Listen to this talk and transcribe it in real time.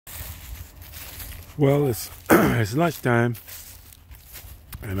Well, it's it's lunchtime,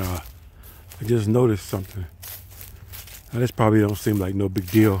 and I just noticed something. Now, this probably don't seem like no big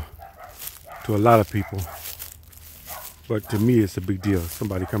deal to a lot of people, but to me, it's a big deal.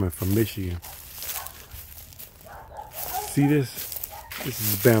 Somebody coming from Michigan. See this? This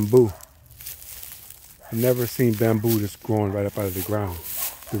is bamboo. I've never seen bamboo that's growing right up out of the ground.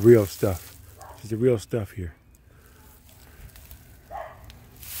 The real stuff. This is the real stuff here.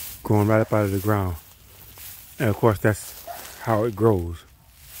 Growing right up out of the ground. And of course, that's how it grows.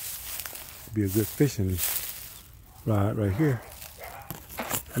 Be a good fishing rod right here.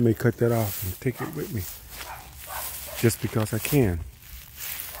 I may cut that off and take it with me just because I can.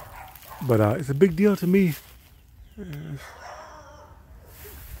 But it's a big deal to me.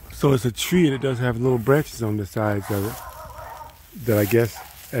 So it's a tree and it does have little branches on the sides of it that I guess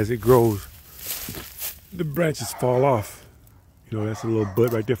as it grows, the branches fall off. You know, that's a little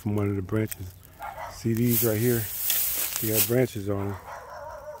bud right there from one of the branches. See these right here? They got branches on them.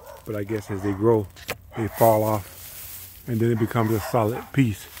 But I guess as they grow, they fall off and then it becomes a solid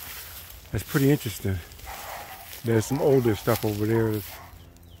piece. That's pretty interesting. There's some older stuff over there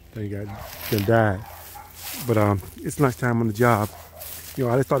that died. But it's lunchtime on the job. You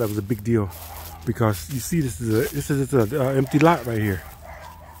know, I just thought that was a big deal because you see, this is a empty lot right here,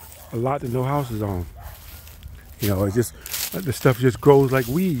 a lot that no house is on. You know, it's just the stuff just grows like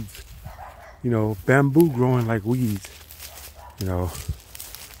weeds. You know, bamboo growing like weeds. You know,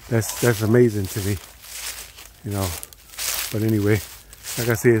 that's amazing to me. You know, but anyway, like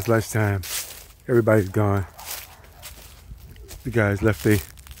I said, it's lunchtime. Everybody's gone. The guys left their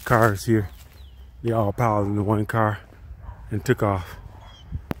cars here. They all piled into one car and took off.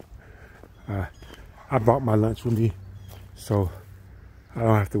 I brought my lunch with me, so I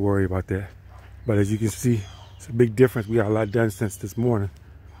don't have to worry about that. But as you can see, it's a big difference. We got a lot done since this morning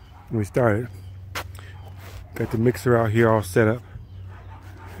when we started. Got the mixer out here all set up.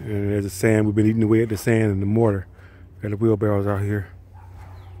 And there's the sand. We've been eating away at the sand and the mortar. Got the wheelbarrows out here.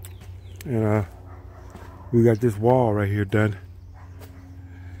 And we got this wall right here done.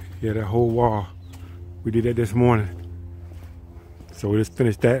 Yeah, that whole wall. We did that this morning. So we just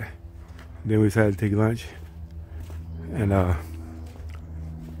finished that. Then we decided to take lunch. And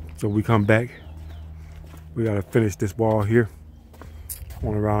so we come back. We gotta finish this wall here.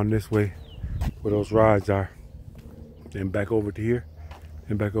 Going around this way where those rods are. Then back over to here.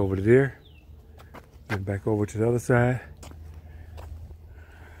 Then back over to there. Then back over to the other side.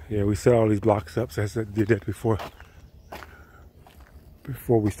 Yeah, we set all these blocks up. So I did that before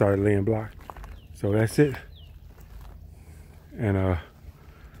we started laying block. So that's it. And I'm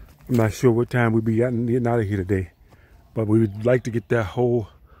not sure what time we'll be getting out of here today, but we would like to get the whole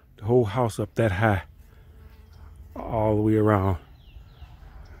house up that high, all the way around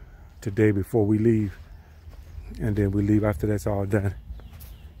today before we leave, and then we leave after that's all done.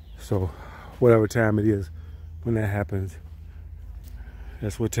 So whatever time it is when that happens,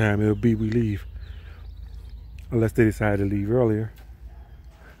 that's what time it'll be we leave, unless they decide to leave earlier,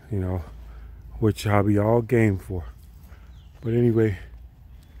 you know, which I'll be all game for. But anyway,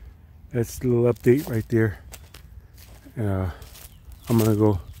 that's a little update right there. And I'm gonna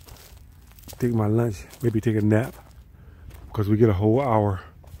go take my lunch, maybe take a nap, because we get a whole hour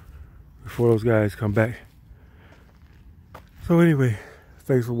before those guys come back. So anyway,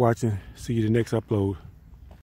 thanks for watching. See you the next upload.